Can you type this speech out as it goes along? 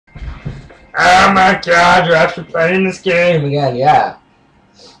Oh my god, you're actually playing this game again, yeah.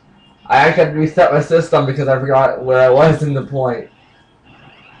 I actually had to reset my system because I forgot where I was in the point.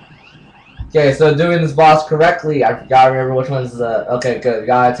 Okay, so doing this boss correctly, I gotta remember which one's the... Okay, good. We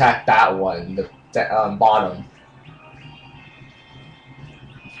gotta attack that one, the bottom.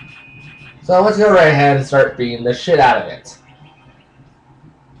 So let's go right ahead and start beating the shit out of it.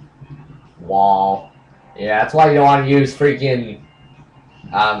 Wall. Yeah, that's why you don't want to use freaking,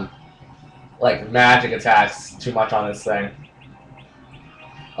 like, magic attacks too much on this thing.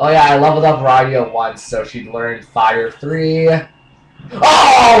 Oh yeah, I leveled up Radia once, so she learned Fire 3.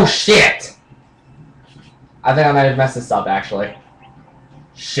 Oh, shit! I think I might have messed this up, actually.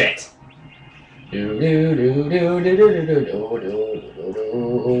 Shit. Na na na na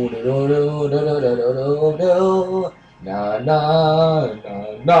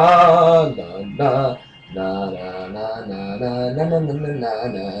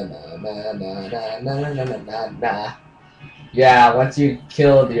na na. Yeah, once you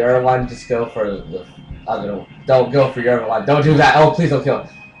kill the other one, just go for the other one. Don't go for your other one. Don't do that. Oh, please don't kill him.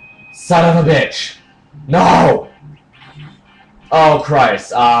 Son of a bitch. No! Oh,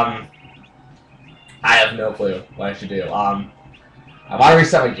 Christ. I have no clue what I should do. I want to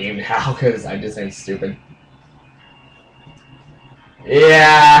reset my game now, because I just ain't stupid.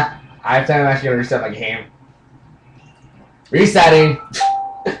 Yeah, I think I'm actually going to reset my game. Resetting!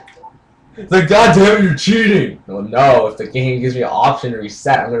 It's like, goddamn, you're cheating! Well, no, if the game gives me an option to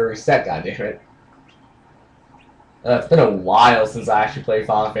reset, I'm going to reset, goddammit. It's been a while since I actually played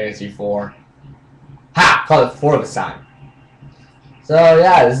Final Fantasy IV. Ha! Called it 4 this time. So,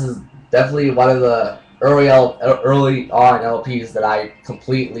 yeah, this is definitely one of the early on LPs that I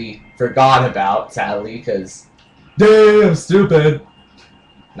completely forgot about, sadly, because damn stupid.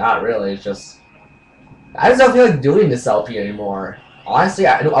 Not really, it's just I just don't feel like doing this LP anymore. Honestly,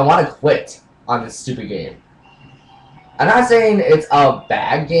 I want to quit on this stupid game. I'm not saying it's a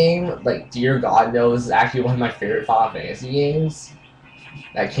bad game. Like, dear God knows, it's actually one of my favorite Final Fantasy games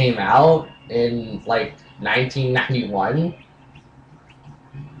that came out in like 1991,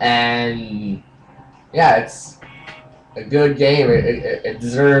 and yeah, it's a good game. It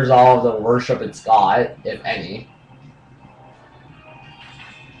deserves all of the worship it's got, if any.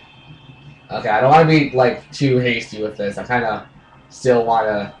 Okay, I don't want to be like too hasty with this. I kind of still want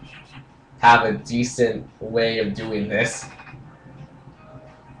to have a decent way of doing this.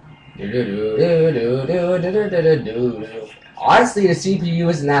 Honestly, the CPU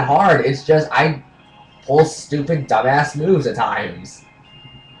isn't that hard. It's just I pull stupid dumbass moves at times.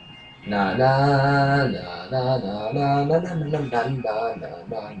 Na na na na na na na na na na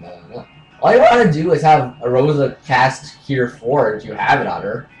na na. All you want to do is have a Rosa cast Cure 4 if you have it on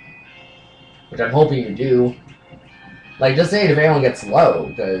her, which I'm hoping you do. Like, just say it if anyone gets low,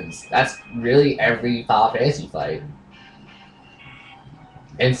 because that's really every Final Fantasy fight.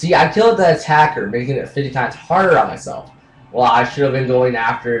 And see, I killed the attacker, making it 50 times harder on myself. Well, I should have been going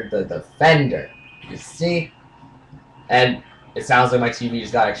after the defender. You see? And it sounds like my TV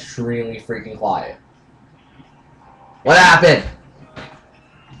just got extremely freaking quiet. What happened?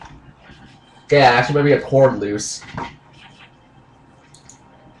 Okay, actually maybe a cord loose.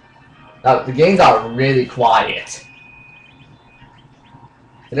 Oh, the game got really quiet.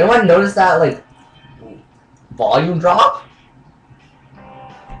 Did anyone notice that, like, volume drop?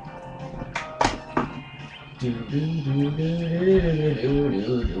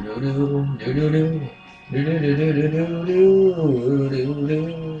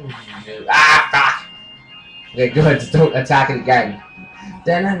 Ah, fuck! Okay, good. Just don't attack it again.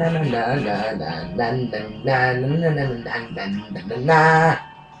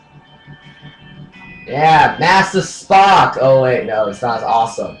 Yeah, Master Spark! Oh wait, no, it's not as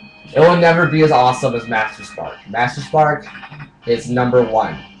awesome. It will never be as awesome as Master Spark. Master Spark is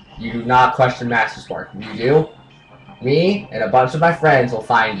 #1. You do not question Master Spark. If you do, me and a bunch of my friends will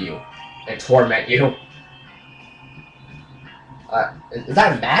find you and torment you. Is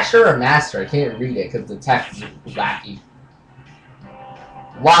that Masher or Master? I can't read it because the text is wacky.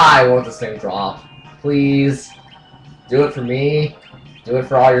 Why won't this thing drop? Please, do it for me. Do it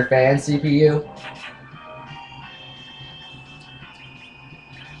for all your fans, CPU.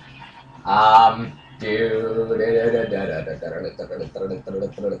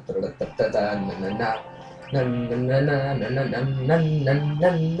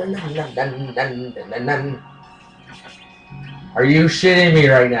 Are you shitting me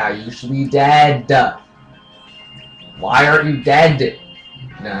right now? You should be dead. Why aren't you dead?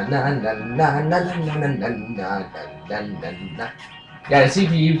 Yeah, the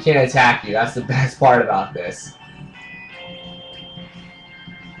CPU can't attack you. That's the best part about this.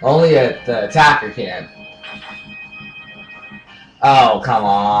 Only the attacker can. Oh, come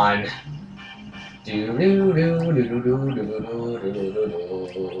on. Do do do do do do do do do do do.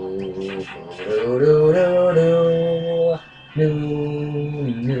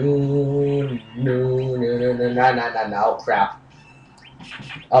 No, crap.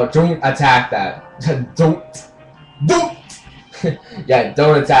 Oh, don't attack that. Don't. Yeah,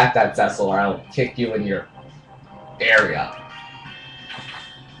 don't attack that, Cecil, or I'll kick you in your area.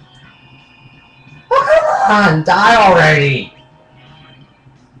 Oh, come on, die already.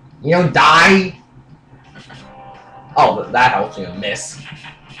 You don't die. Oh, that helps me to miss.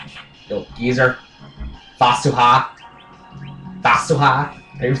 Yo, geezer. Fasuha. Fasuha.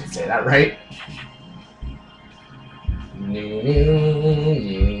 I even say that right.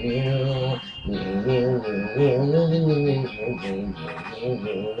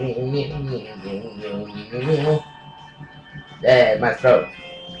 Yeah, my throat.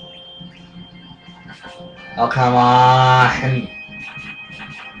 Oh, come on.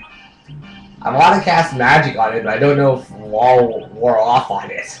 I want to cast magic on it, but I don't know if Wall wore off on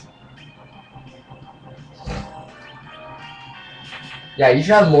it. Yeah, you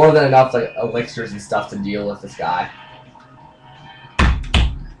should have more than enough like elixirs and stuff to deal with this guy.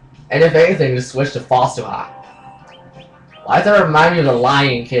 And if anything, just switch to Fasuha. Why does that remind me of the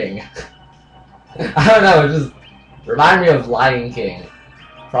Lion King? I don't know, it just reminded me of Lion King.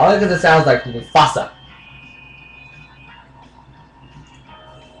 Probably because it sounds like Mufasa.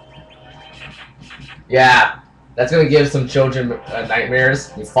 Yeah, that's gonna give some children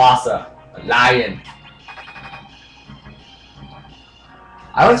nightmares. Mufasa, a lion.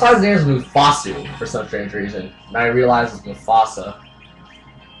 I always thought his name was Mufasu for some strange reason, and I realized it's Mufasa.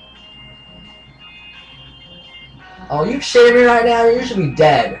 Oh, you shitting me right now? You should be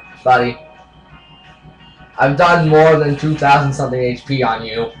dead, buddy. I've done more than 2,000 something HP on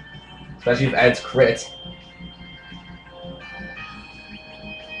you, especially if Ed's crit.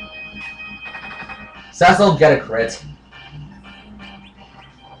 Cecil, get a crit.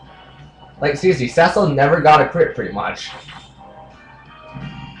 Like, seriously, Cecil never got a crit, pretty much.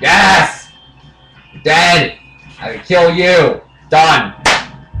 Yes! Dead! I can kill you! Done!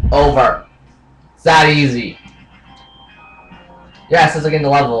 Over. It's that easy. Yeah, Cecil gained a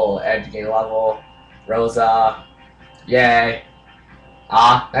level. Ed gained a level. Rosa. Yay.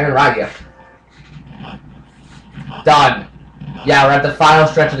 Ah, not even right yet. Done. Yeah, we're at the final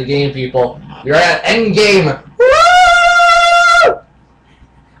stretch of the game, people. You're at end game. Woo!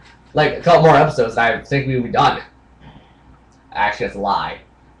 Like a couple more episodes, I think we would be done. Actually, that's a lie.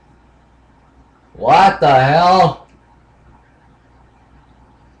 What the hell?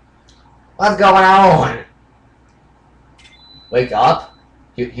 What's going on? Wake up?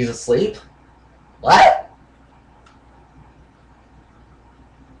 He's asleep? What?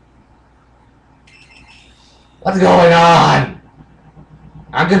 What's going on?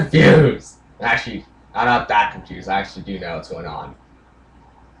 I'm confused. Actually, I'm not that confused. I actually do know what's going on.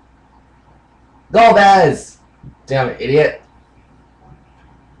 Golbez! Damn it, idiot.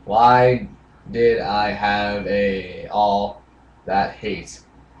 Why did I have all that hate?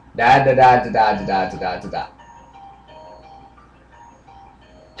 Da da da da da da da da da da.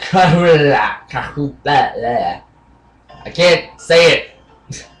 I can't say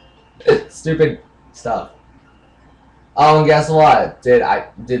it. Stupid stuff. Oh, and guess what?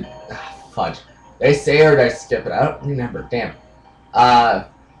 Fudge. Did I say or did I skip it? I don't remember. Damn.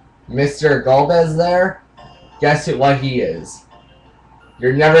 Mr. Golbez there? Guess what he is.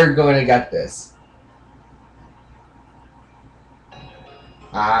 You're never going to get this.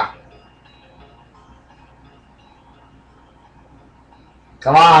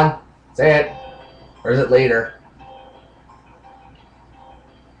 Come on. Say it. Or is it later?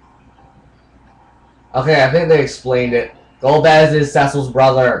 Okay, I think they explained it. Golbez is Cecil's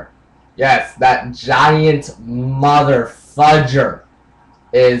brother. Yes, that giant mother fudger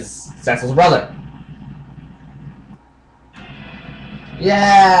is Cecil's brother.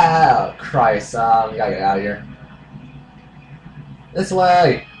 Yeah! Oh, Christ, we gotta get out of here. This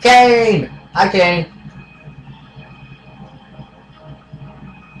way! Kane! Hi, Kane!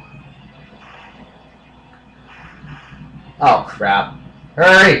 Oh, crap.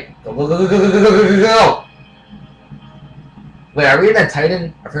 Hurry! Go, go, go, go, go, go, go, go, go! Wait, are we in a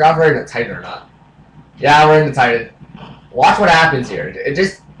Titan? I forgot if we're in a Titan or not. Yeah, we're in the Titan. Watch what happens here. It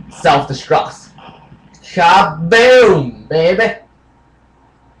just self-destructs. Kaboom, baby!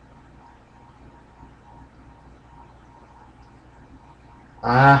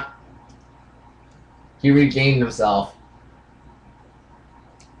 He regained himself.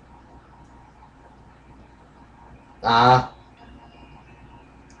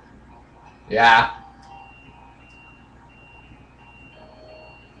 Yeah.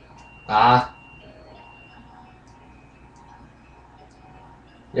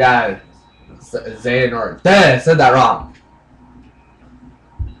 Yeah. Xehanort. Dang, I said that wrong.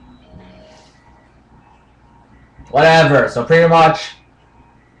 Whatever. So pretty much,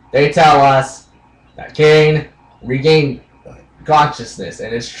 they tell us that Kain regained consciousness,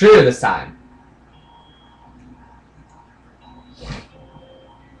 and it's true this time.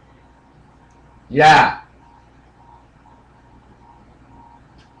 Yeah.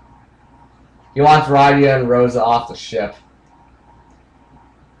 He wants Radia and Rosa off the ship.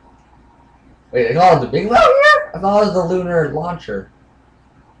 Wait, they call it the Big Whale here? I thought it was the lunar launcher.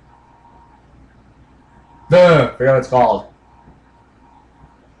 Forget what it's called.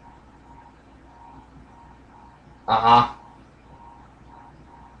 Uh-huh.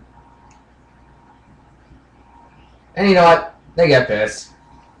 And you know what? They get pissed.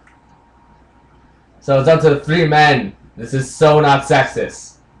 So it's up to the 3 men. This is so not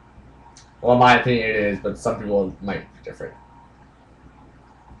sexist. Well, in my opinion it is, but some people might be different.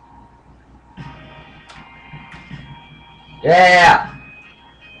 Yeah!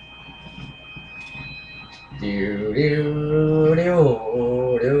 Do do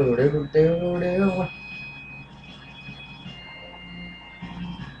do do do do do.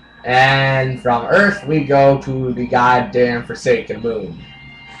 And from Earth we go to the goddamn Forsaken Moon.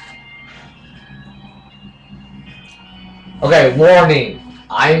 Okay, warning.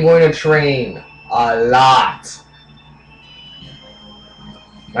 I'm going to train a lot.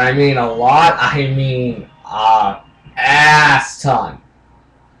 When I mean a lot, I mean a ass ton.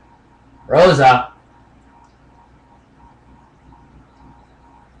 Rosa.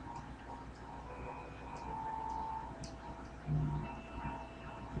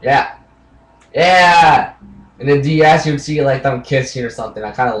 Yeah. Yeah. In the DS, you would see like them kissing or something.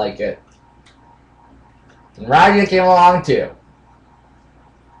 I kind of like it. And Radia came along too.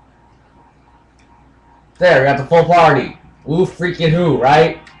 There, we got the full party. Woo freaking who,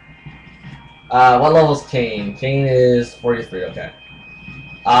 right? What level's Kain? Kain is 43, okay.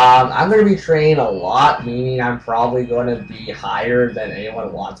 I'm going to be training a lot, meaning I'm probably going to be higher than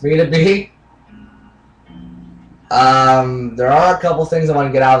anyone wants me to be. There are a couple things I want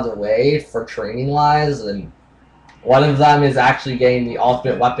to get out of the way for training-wise, and one of them is actually getting the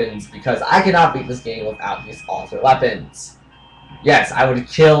ultimate weapons, because I cannot beat this game without these ultimate weapons. Yes, I would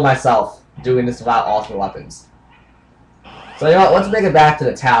kill myself doing this without ultimate weapons. So you know what, let's make it back to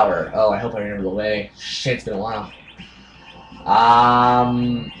the tower. Oh, I hope I remember the way. Shit, it's been a while.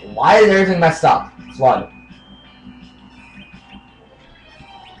 Why is everything messed up? Flood.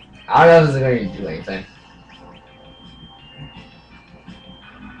 I don't know if this is going to do anything.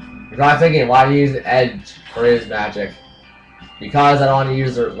 You're probably thinking, why do you use Edge for his magic? Because I don't want to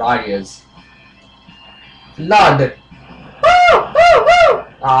use the Radia's. Flood! Woo! Woo! Woo!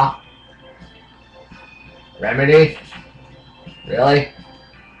 Ah. Remedy? Really?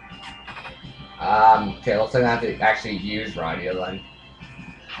 Okay, looks like I have to actually use Radia then.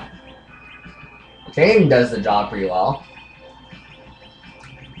 Kain does the job pretty well.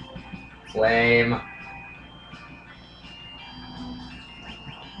 Flame.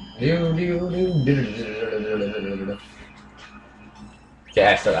 Okay,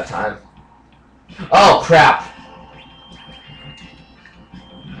 I still got time. Oh, crap!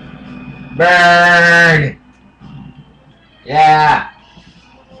 Burn! Yeah!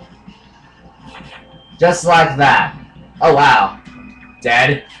 Just like that. Oh, wow.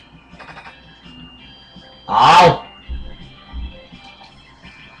 Dead. Oh!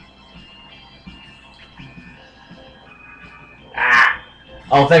 Ah!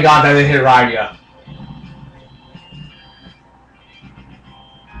 Oh, thank God that didn't hit Radia.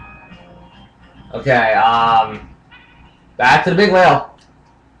 Okay, back to the big whale.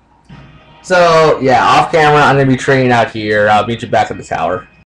 So, yeah, off camera, I'm going to be training out here. I'll meet you back at the tower.